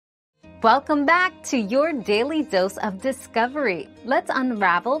Welcome back to your daily dose of discovery. Let's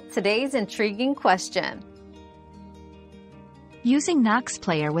unravel today's intriguing question. Using Nox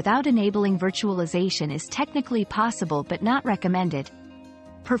Player without enabling virtualization is technically possible but not recommended.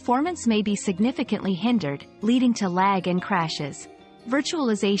 Performance may be significantly hindered, leading to lag and crashes.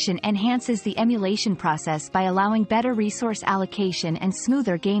 Virtualization enhances the emulation process by allowing better resource allocation and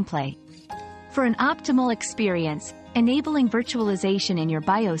smoother gameplay. For an optimal experience, enabling virtualization in your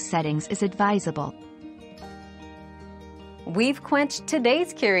BIOS settings is advisable. We've quenched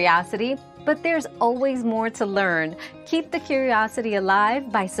today's curiosity, but there's always more to learn. Keep the curiosity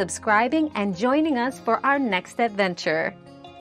alive by subscribing and joining us for our next adventure.